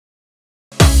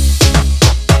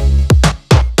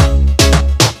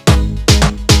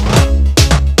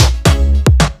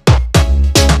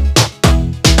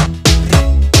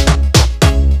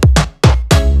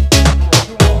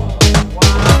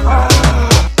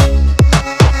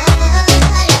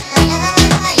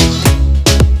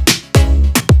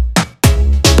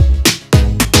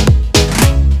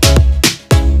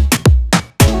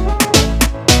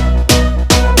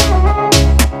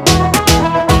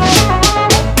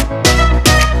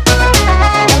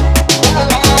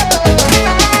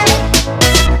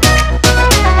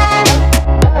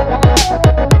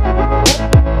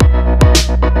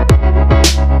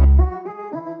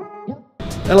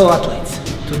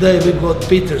Today we got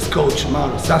Peter's coach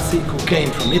Mauro Sassi, who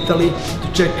came from Italy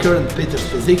to check current Peter's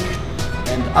physique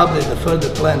and update the further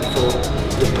plan for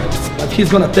the preps. But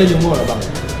he's gonna tell you more about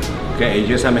it. Okay,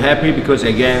 just I'm happy because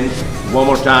again, one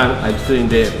more time, I'm still in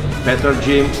the Petar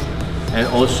gym, and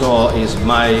also it's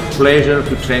my pleasure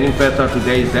to train in Petar.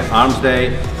 Today is the arms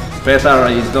day. Petar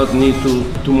is not need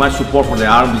too much support for the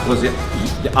arm because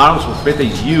the arms of Petar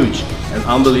is huge and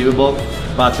unbelievable.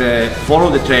 But follow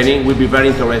the training will be very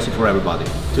interesting for everybody.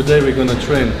 Today we're gonna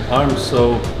train arms,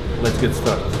 so let's get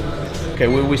started. Okay,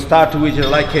 we start with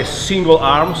like a single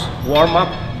arms warm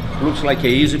up. Looks like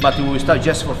easy, but we will start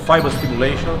just for fiber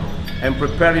stimulation and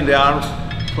preparing the arms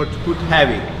for to put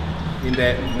heavy in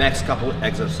the next couple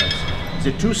exercises. It's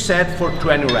a 2 set for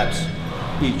 20 reps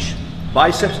each,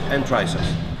 biceps and triceps.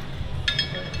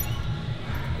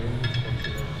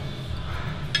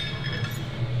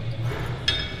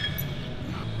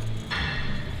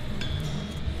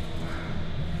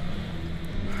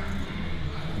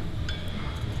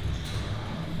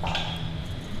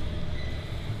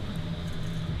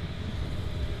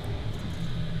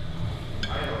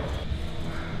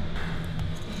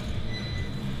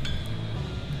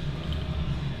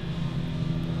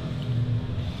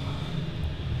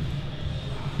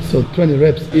 So 20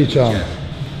 reps each arm.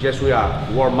 Yes, we are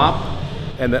warm up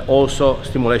and then also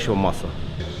stimulation of muscle.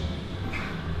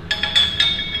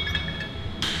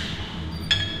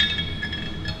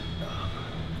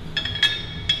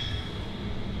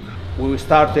 We will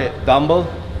start a dumbbell,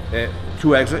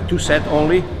 2 set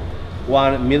only,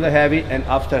 1 middle heavy and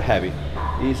after heavy.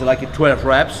 It's like 12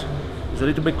 reps. It's a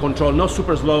little bit controlled, not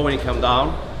super slow when you come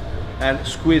down, and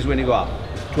squeeze when you go up.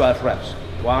 12 reps.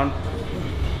 1,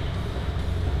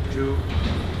 2,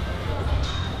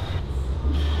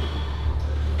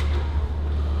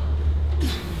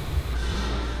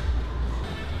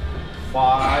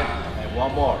 5, and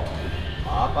 1 more.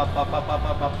 Up.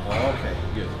 Okay,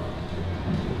 good.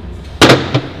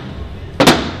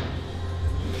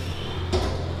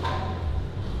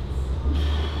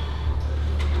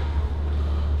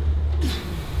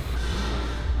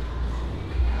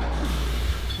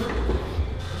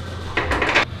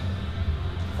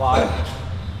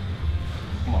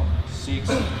 Come on, 6.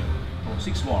 Come on,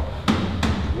 6 more.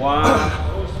 1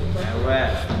 and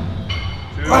rest.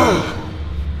 2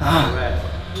 and rest.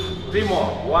 3 more.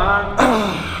 1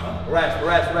 rest.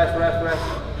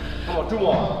 Come on, 2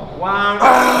 more. 1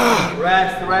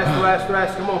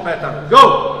 rest. Come on, Petar. Go.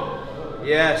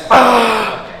 Yes.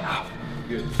 Okay.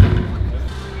 Good.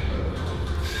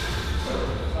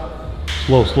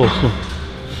 Slow.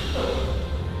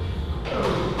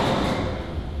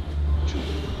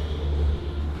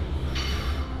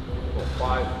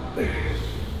 5,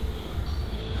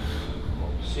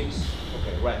 6,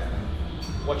 okay, rest.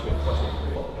 Watch me.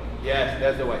 Yes,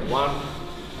 that's the way. 1,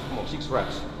 come on, 6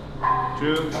 reps.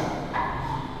 2,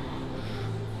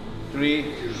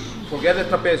 3, forget the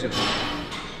trapezius.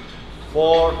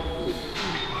 4,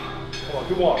 come on,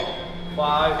 2 more.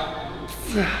 5,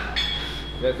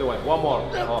 that's the way. 1 more.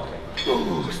 Okay.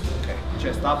 Okay.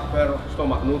 Chest up, pero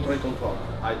stomach neutral control.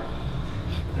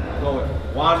 Lower.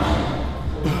 1.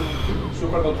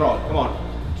 Super control. Come on.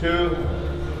 2.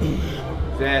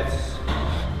 That's.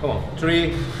 Come on.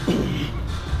 3.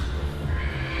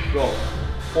 Go.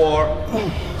 4.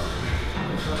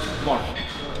 Come on.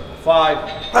 5.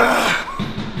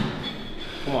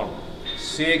 Come on.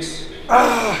 6.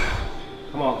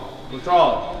 Come on.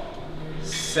 Control.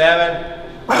 7.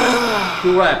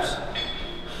 2 reps.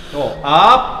 Go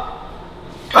up.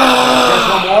 Just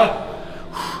 1 more.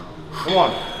 Come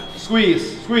on. Squeeze.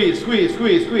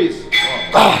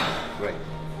 Oh, great.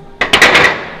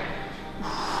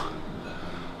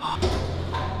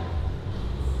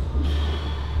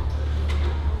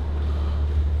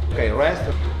 Okay, rest.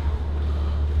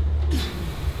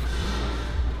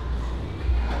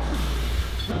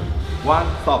 1,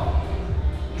 stop.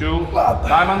 2,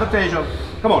 time on the table.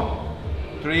 Come on.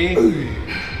 3,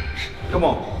 come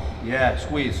on. Yeah,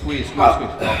 squeeze. Okay,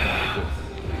 good.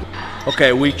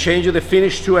 Okay, we change the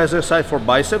finish 2 exercise for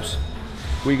biceps.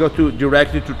 We go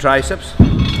directly to triceps,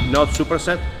 not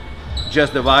superset,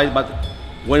 just divide, but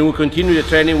when we continue the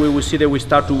training, we will see that we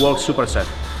start to work superset.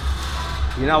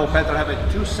 In our Petar have a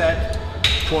 2 set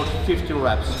for 15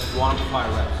 reps, 1 to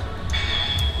 5 reps.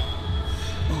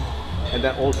 And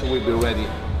then also we'll be ready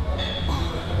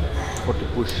to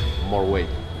push more weight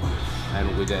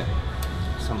and with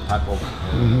some type of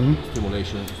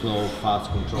stimulation, slow,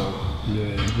 fast control.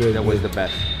 Yeah, that was the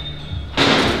best.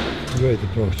 Great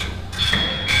approach.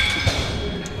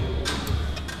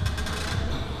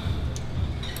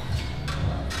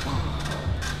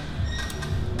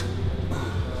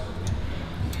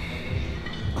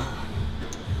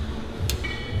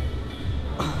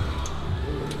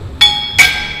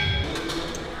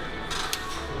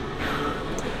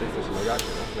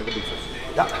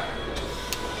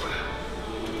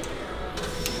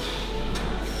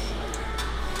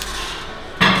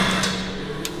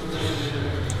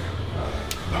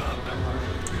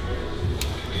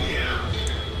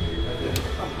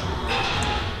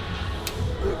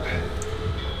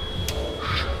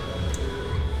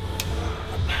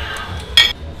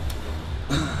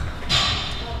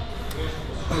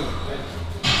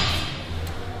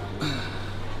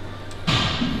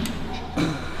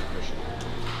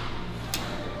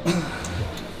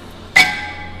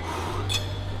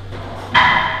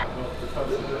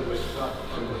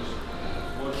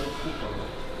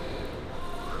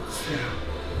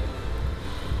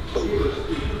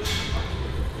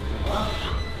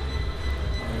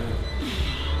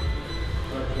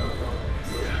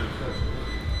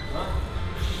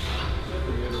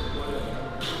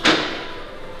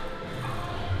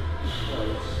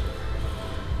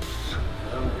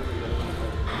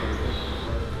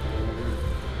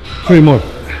 Three more.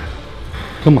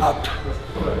 Come on. Up.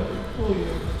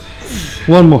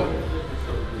 One more.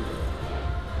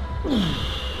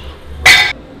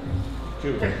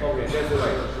 Two. Okay, that's the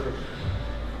way.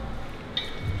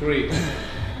 Three.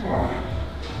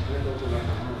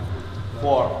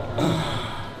 Four.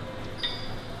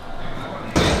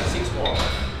 6 more.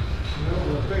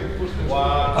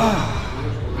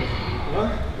 One.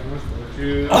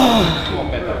 Two. Come on,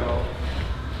 better.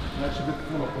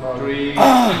 Three.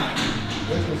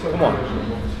 Come on.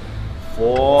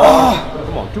 Four.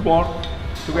 Come on, 2 more.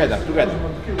 Together.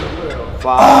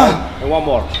 5. And 1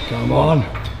 more. Come on.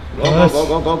 Go.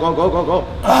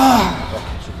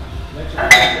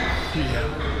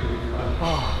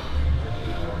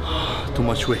 Too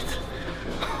much weight.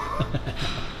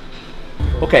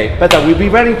 Okay, Petar, it will be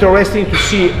very interesting to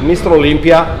see Mr.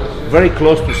 Olympia very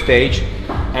close to stage,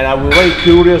 and I will be very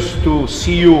curious to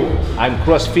see you. I'm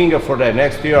cross finger for the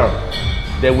next year.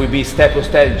 There will be step on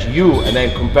stage you, and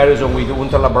then comparison with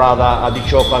Unterlabrada,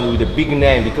 Adicioca, and with a big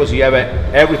name, because you have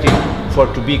everything for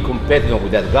to be competitive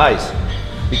with that guys.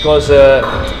 Because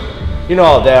you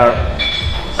know,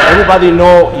 everybody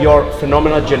know your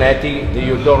phenomenal genetic, that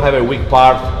you don't have a weak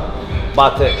part,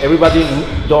 but everybody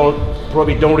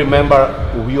probably don't remember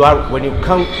who you are when you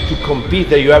come to compete,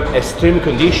 that you have extreme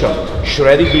condition,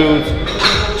 shredded glutes,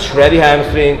 shredded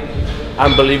hamstring,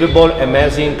 unbelievable,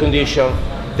 amazing condition.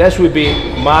 That will be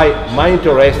my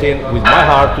interesting with my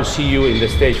heart to see you in the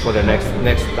stage for the next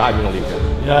time in Olympia.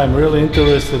 Yeah, I'm really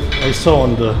interested. I saw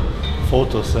on the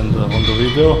photos and on the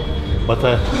video, but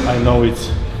I know it's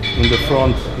in the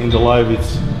front, in the live,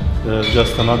 it's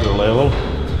just another level.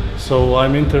 So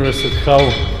I'm interested how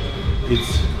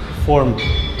it's formed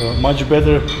much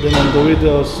better than on the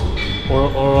videos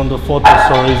or on the photos,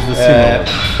 or is the similar?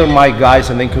 My guys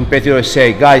and then competitors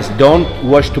say, guys, don't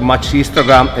watch too much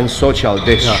Instagram and social.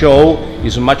 The show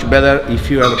is much better if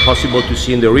you are possible to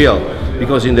see in the real,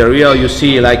 because in the real you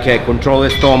see like a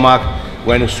controlled stomach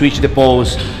when you switch the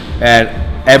pose, and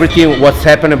everything what's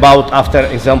happened about after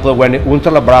example when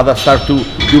Unterlabrada start to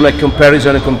do like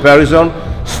comparison,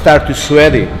 start to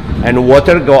sweaty and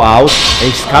water go out and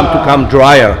it's come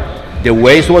drier. The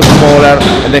waist was smaller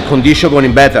and the condition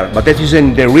going better, but that is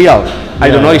in the real.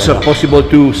 I don't know if it's possible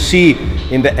to see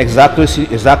in the exactly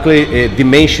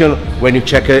dimension when you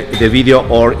check the video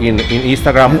or in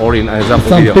Instagram or in example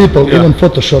Some video. people even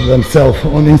Photoshop themselves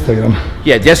on Instagram.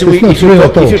 Yeah, just if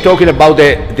you're talking about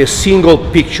the single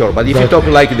picture, but if you talk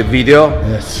like the video,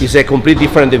 it's a completely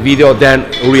different video than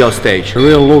real stage. The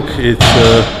real look, it's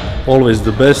always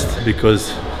the best,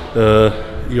 because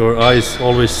your eyes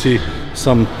always see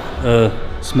some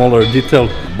smaller detail.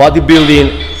 Bodybuilding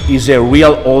is a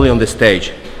real only on the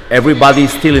stage. Everybody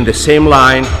is still in the same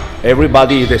line,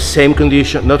 everybody is the same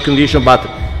condition, not condition, but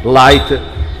light,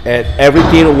 and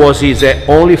everything is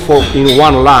only in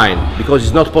one line, because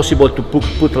it's not possible to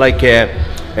put like a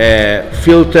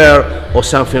filter or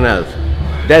something else.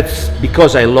 That's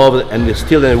because I love it, and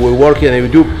still we're working and we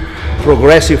do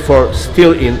progressive for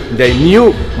still in the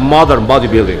new modern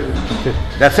bodybuilding. Okay.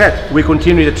 That's it. We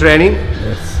continue the training.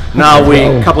 Now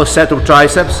we couple set of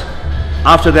triceps.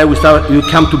 After that we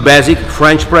come to basic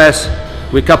French press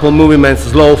with couple movements,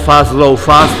 slow, fast,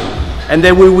 and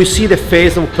then we see the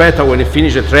face of Petar when he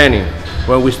finish the training.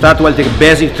 When we start to take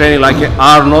basic training like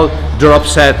Arnold, drop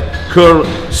set, curl,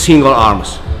 single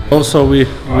arms. Also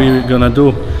we're gonna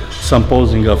do some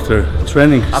posing after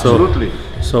training. Absolutely.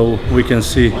 So we can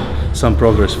see some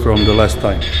progress from the last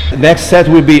time. Next set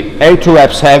will be 8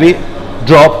 reps heavy,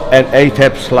 drop, and 8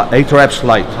 reps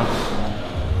light.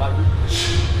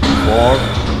 4.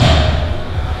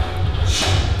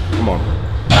 Come on.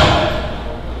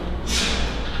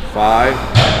 5.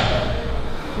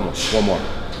 Come on. 1 more.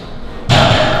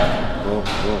 Go.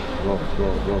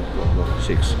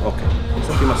 6. Okay.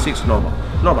 Something like 6 normal.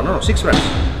 No, 6 reps.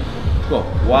 Go.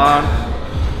 1,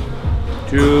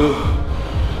 2,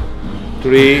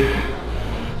 3,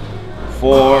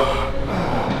 4,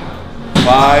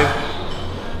 5,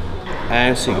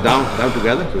 and 6. Down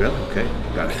together. Okay,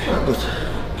 got it.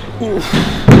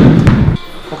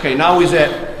 Okay, now is a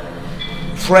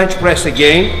French press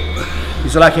again.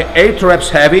 It's like an 8 reps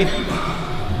heavy,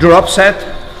 drop set,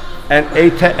 and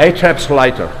 8 reps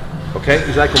lighter. Okay,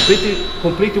 it's like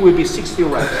completely will be 60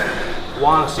 reps.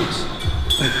 1, 6.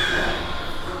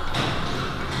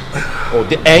 Oh,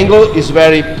 the angle is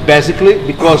very basically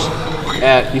because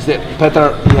is the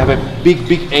better. You have a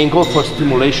big angle for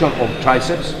stimulation of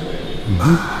triceps.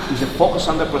 Is a focus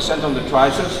 100% on the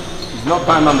triceps. It's not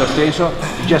time under tension.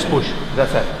 You just push.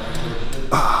 That's it.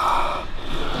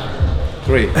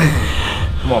 3.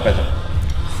 Come on, better.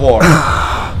 4.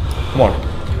 Come on.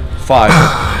 5.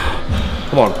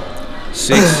 Come on.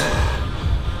 6.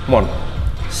 Come on.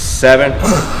 7.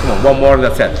 Come on. One more.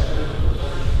 That's it.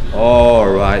 All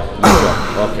right. Good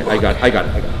job. Okay. I got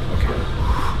it. Okay.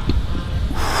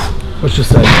 What you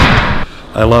say?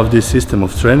 I love this system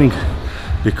of training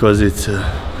because it's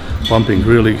pumping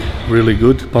really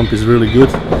good. Pump is really good,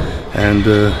 and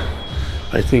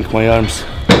I think my arms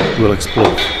will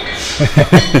explode.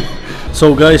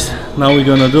 So guys, now we're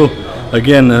gonna do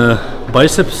again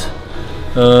biceps.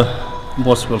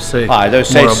 Boss will say. They'll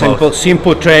say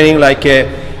simple training. Like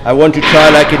I want to try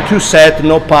like a 2 set,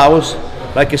 no pause,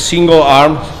 like a single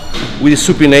arm with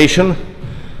supination,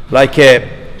 like a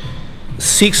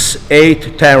 6,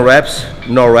 8, 10 reps,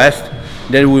 no rest.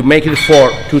 Then we make it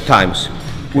for 2 times.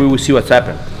 We will see what's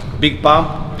happened. Big pump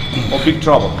or big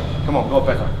trouble. Come on, go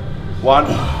better. 1,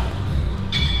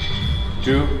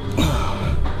 2,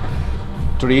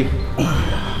 3,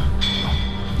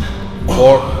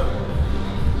 4,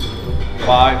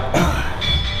 5,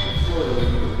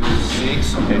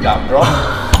 6. Okay, down, drop.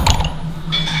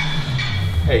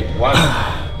 8. 1,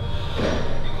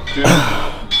 2,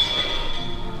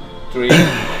 3,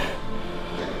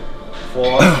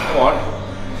 4. Come on.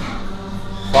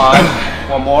 5.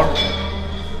 One more.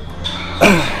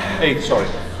 8. Sorry.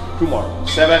 2 more.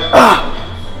 7.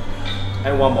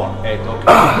 And 1 more. 8. Okay.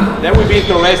 Then we'll be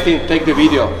interesting. Take the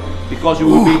video because you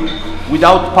will be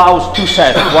without pause 2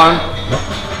 sets. 1,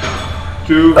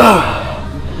 2,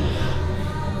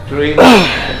 3.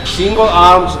 Single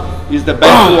arms is the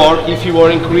best work if you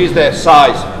want to increase the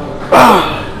size.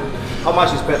 How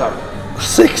much is better?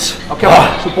 6. Okay,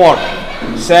 support.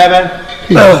 7.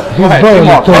 Go ahead. 2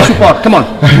 more. Support. Come on.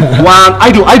 1.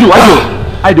 I do.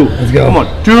 Let's go. Come on.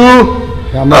 2.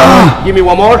 Come on. Give me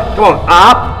 1 more. Come on.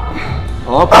 Up.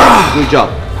 Okay. Good job.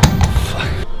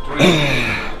 3,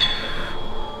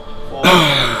 4,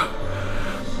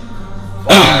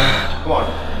 5. Come on.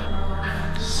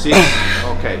 6.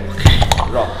 Okay.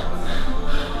 Drop.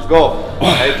 Let's go.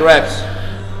 8 reps.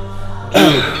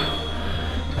 2,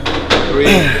 3,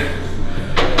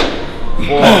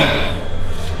 4,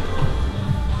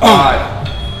 5.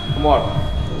 Come on.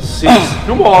 6.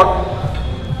 2 more.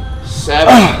 7.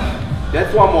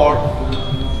 That's 1 more.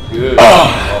 Good.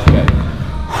 Okay.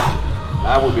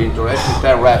 That would be interesting.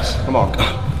 10 reps. Come on.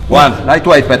 1.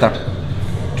 Lightweight better.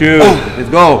 2. Let's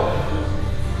go.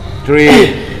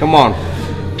 3. Come on.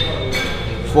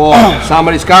 4.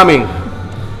 Somebody's coming.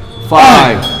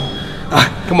 5.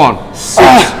 Come on. 6.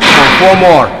 Come on. 4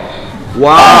 more.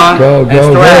 1. Go, and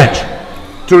stretch.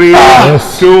 3.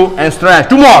 2 and stretch.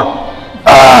 2 more.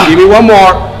 Give me 1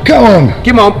 more. Come on.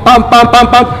 Come on.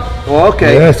 Pump.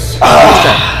 Okay. Yes.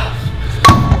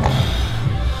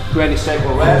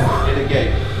 20-second rest and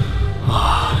again.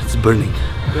 It's burning.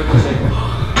 30 seconds.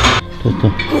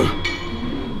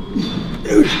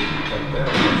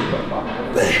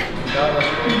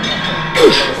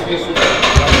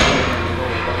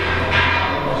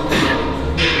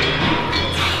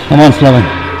 Come on, Slaven.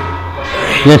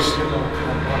 Yes.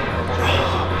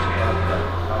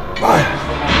 5,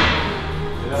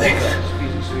 6,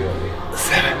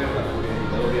 7,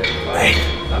 8.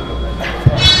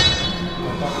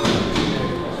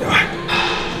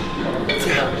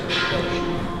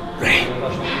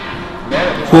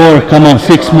 4. Come on.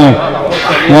 6 more.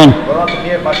 1,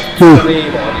 2.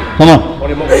 Come on.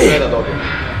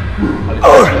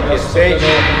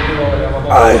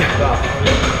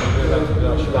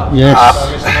 Yes.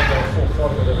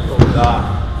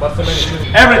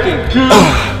 Everything. 2.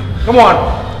 Come on.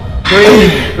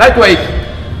 3. Lightweight.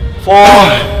 4.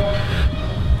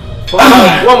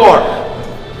 5. 1 more.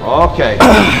 Okay.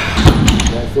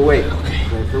 That's the weight.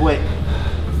 That's the weight.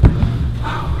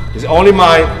 It's only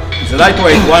mine. It's a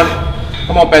lightweight. 1.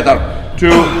 Come on, better.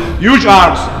 2. Huge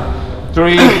arms.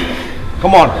 3.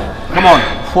 Come on.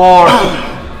 4.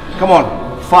 Come on.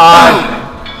 5.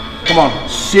 Come on.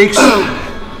 6.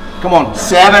 Come on.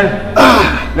 7.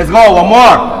 Let's go. 1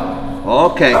 more.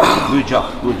 Okay. Good job.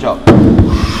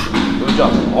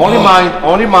 Only mine.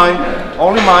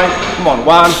 Come on.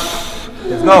 1.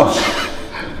 Let's go.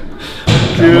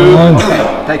 2. Okay.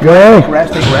 Take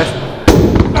rest.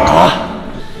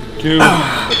 2.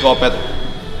 Let's go, better.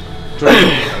 3.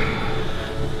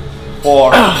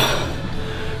 4.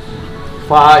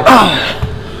 5.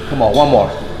 Come on, one more.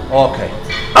 Okay.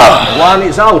 One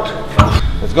is out.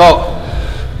 Let's go.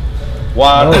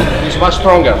 One. This is much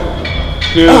stronger.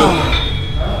 Two.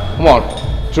 Come on.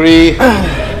 Three.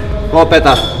 Go,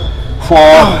 Petar.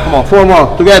 Four. Come on, four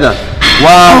more together.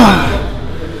 One.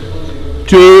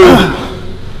 Two.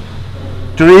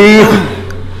 Three.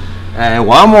 And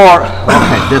one more.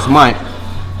 Okay, that's mine.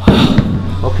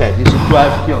 Okay, this is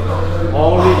 12 kills.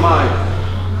 Only mine.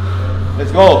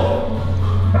 Let's go.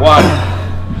 1,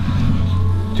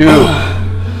 2,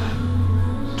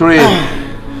 3,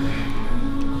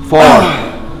 4,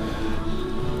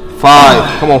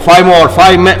 5. Come on, 5 more.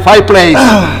 5 plays.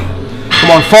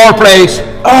 Come on, 4 plays.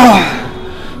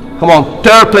 Come on,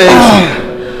 3rd place.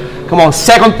 Come on,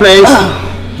 2nd place.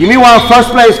 Give me one. First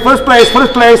place. First place.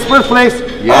 First place. First place.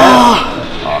 Yes.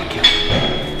 Okay.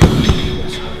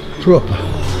 Drop.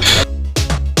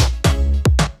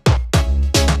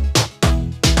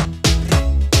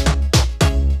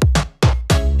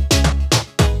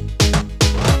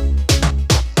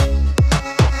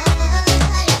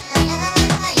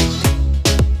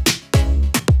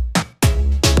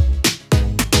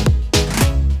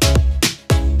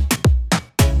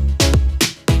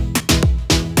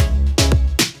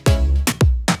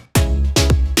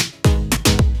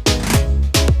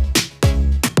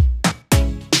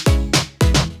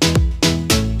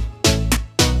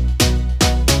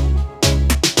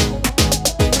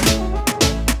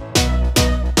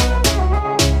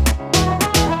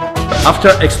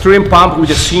 After extreme pump with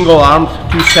a single arm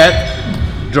 2 set,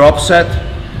 drop set,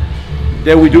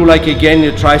 then we do like again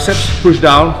the triceps, push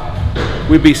down,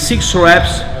 will be 6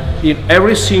 reps. In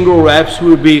every single reps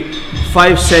will be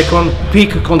 5-second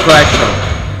peak contraction,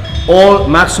 all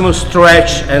maximum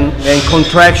stretch and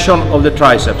contraction of the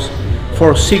triceps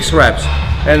for 6 reps,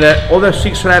 and the other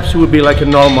 6 reps will be like a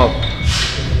normal.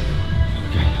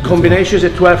 Combination is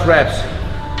at 12 reps,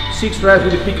 6 reps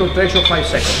with the peak contraction, 5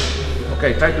 seconds.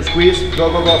 Okay, try to squeeze,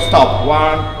 go, go, go, stop.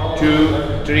 1,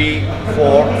 2, 3,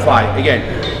 4, 5. Again.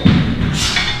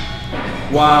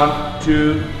 1,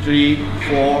 2, 3,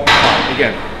 4, 5.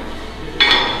 Again.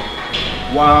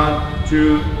 1,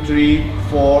 2, 3,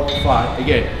 4, 5.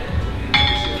 Again.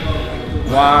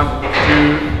 1,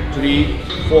 2, 3,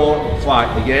 4,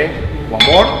 5. Again. One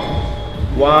more.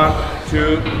 1,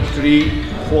 2, 3,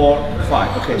 4,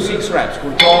 5. Okay, 6 reps.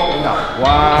 Control and down.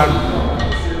 1,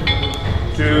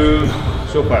 2,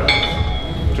 super.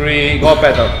 3, go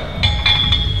better.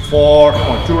 4, come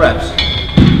on, 2 reps.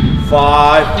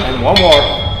 5, and one more.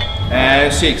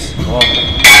 And 6. Okay.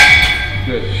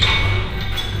 Good.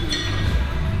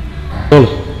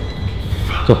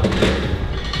 Go.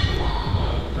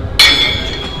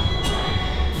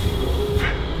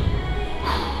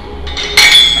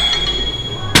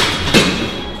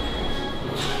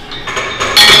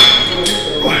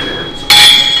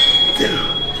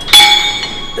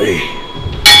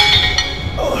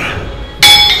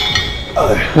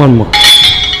 One more.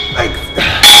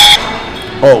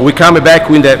 Oh, we come back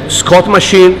with the Scott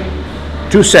machine.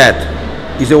 2 set.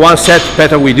 Is the 1 set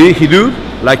better we do? He do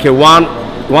like a one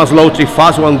slow, 3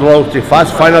 fast, 1 slow, 3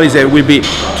 fast. Finally, there will be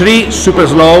 3 super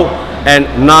slow and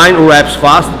 9 reps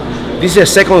fast. This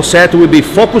is a 2nd set. Will be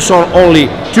focused on only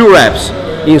 2 reps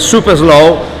in super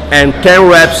slow and 10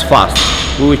 reps fast.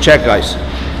 We will check, guys.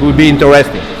 It will be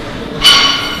interesting.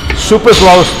 Super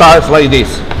slow starts like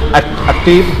this.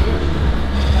 Active.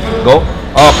 Go.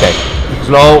 Okay.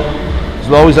 Slow.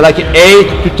 Slow is like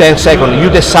 8 to 10 seconds. You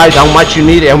decide how much you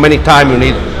need and how many time you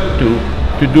need to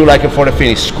do like for the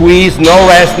finish. Squeeze, no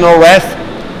rest, no rest.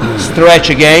 Stretch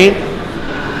again.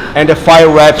 And the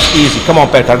 5 reps easy. Come on,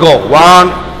 Petar, go.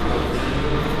 1,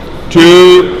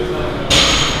 2,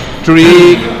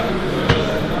 3,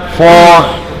 4,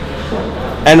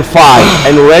 and 5.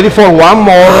 And ready for one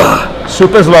more.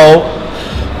 Super slow.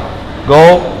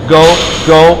 Go, go,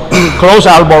 go. Close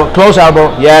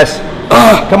elbow, yes.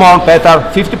 Come on, Petar,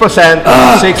 50%,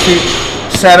 60,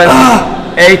 70,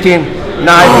 18,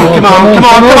 19, come on, come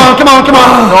on, come on, come on, come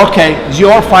on. Okay, it's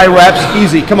your 5 reps,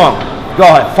 easy, come on. Go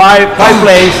ahead, 5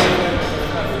 plays,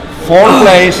 4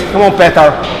 plays, come on,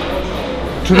 Petar.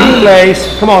 3 plays,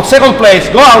 come on, 2nd place,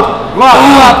 go out, go out,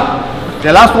 go out.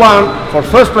 The last one for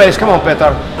 1st place, come on,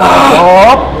 Petar.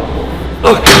 Up.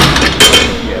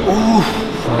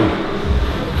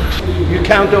 You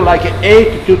count them like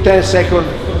 8 to 10 seconds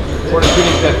for the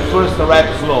finish that first rep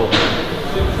slow.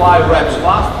 5 reps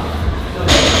fast.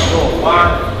 So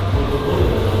 1,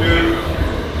 2,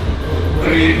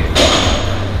 3,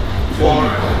 4,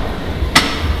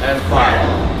 and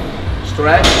 5.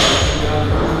 Stretch.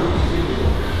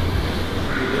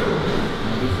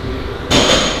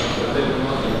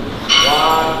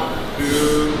 1,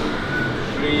 2,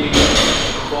 3,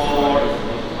 4,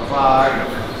 5,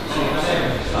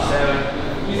 6,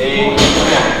 7, 8,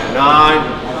 9,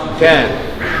 10.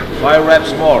 5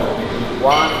 reps more. 1,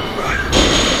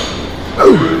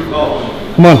 2, go.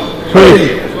 Come on. 3,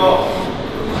 Let's go.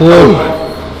 4,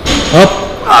 up.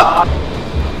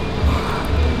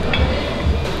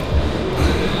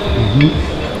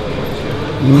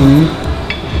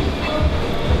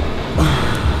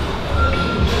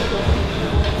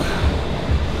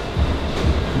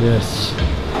 Yes.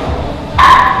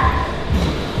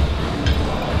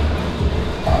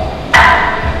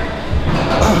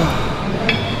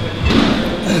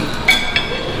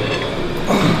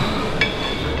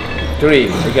 Three.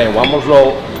 Again, one more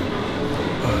slow.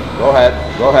 Go ahead,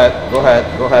 go ahead, go ahead,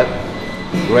 go ahead.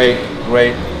 Great,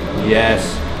 great.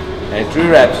 Yes. And 3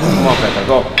 reps. Come on, Petar,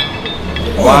 go.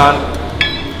 1,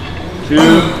 2,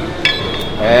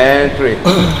 and 3.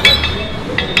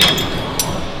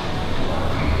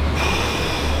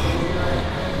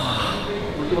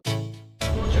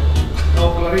 No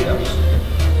claritas.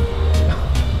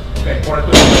 Okay,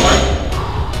 42 right.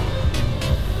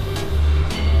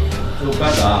 Feel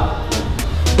better.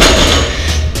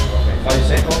 Okay, 5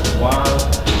 seconds. 1,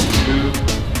 2,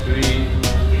 3,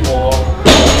 4,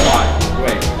 5.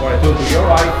 Great. 42 to your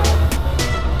right.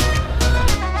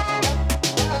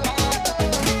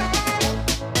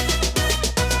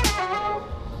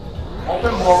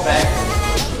 Open more back.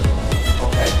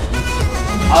 Okay.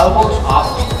 Elbows up.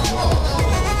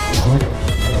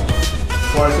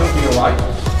 42 to your right.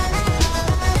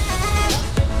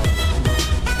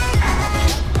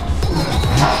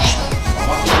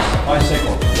 Five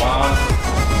seconds.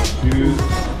 1, 2,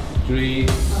 3,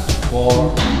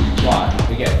 4,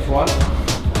 5. Again, front.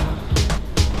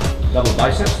 Double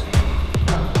biceps.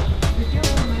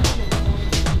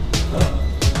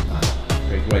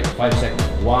 Okay, great. 5 seconds.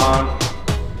 1,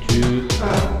 2,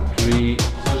 3,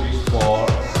 4,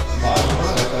 5.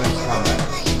 Come back.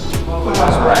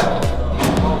 Last breath.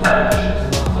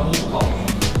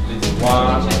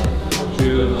 1,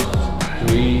 2,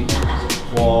 3,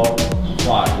 4,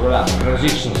 5. Relax.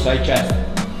 Transition. Side chest.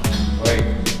 Great.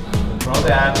 Control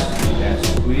the abs. Yes.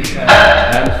 Squeeze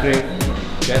hamstring.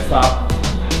 Chest up.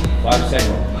 5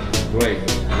 seconds. Great.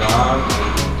 1,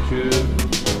 2,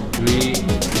 3,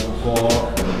 4,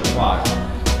 5.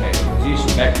 Okay.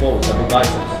 Transition. Back forward. Double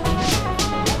biceps.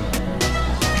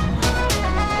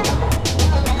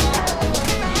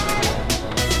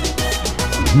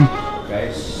 Okay.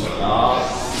 Stop.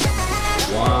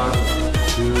 1,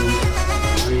 2,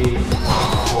 3,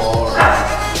 4,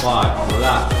 5.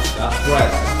 Relax. Last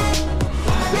breath.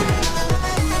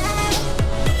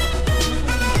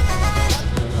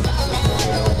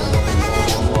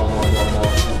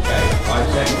 Okay, 5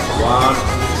 seconds. 1,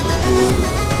 2,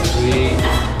 3,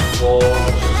 4,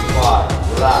 5.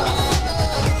 Relax.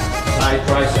 Side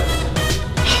triceps.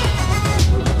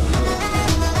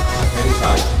 Any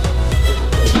side.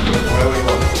 Where we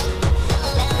go?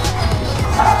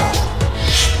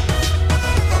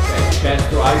 Okay, chest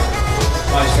rise.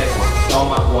 5 seconds.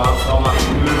 Stomach 1, stomach 2,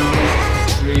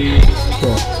 3,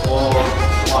 4,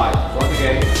 5. Front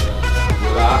again.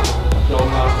 Relax.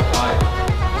 Stomach 5.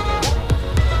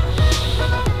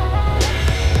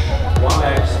 One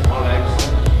leg.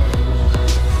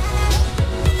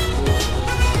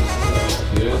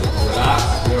 Good. Relax.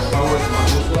 Your power is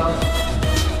muscular.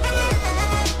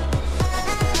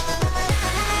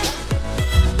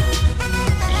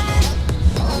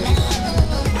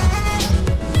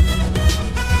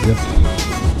 Yep.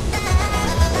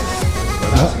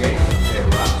 Relax again. Okay,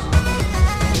 relax.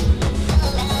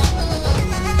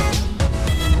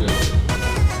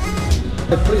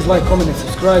 Good. Please like, comment and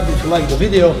subscribe if you like the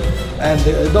video, and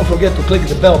don't forget to click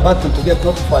the bell button to get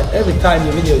notified every time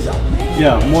your video is out.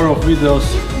 Yeah, more of videos,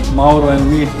 Mauro and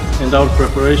me, and our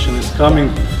preparation is coming,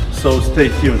 so stay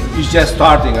tuned. It's just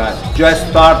starting, guys. Just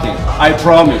starting. I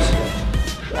promise.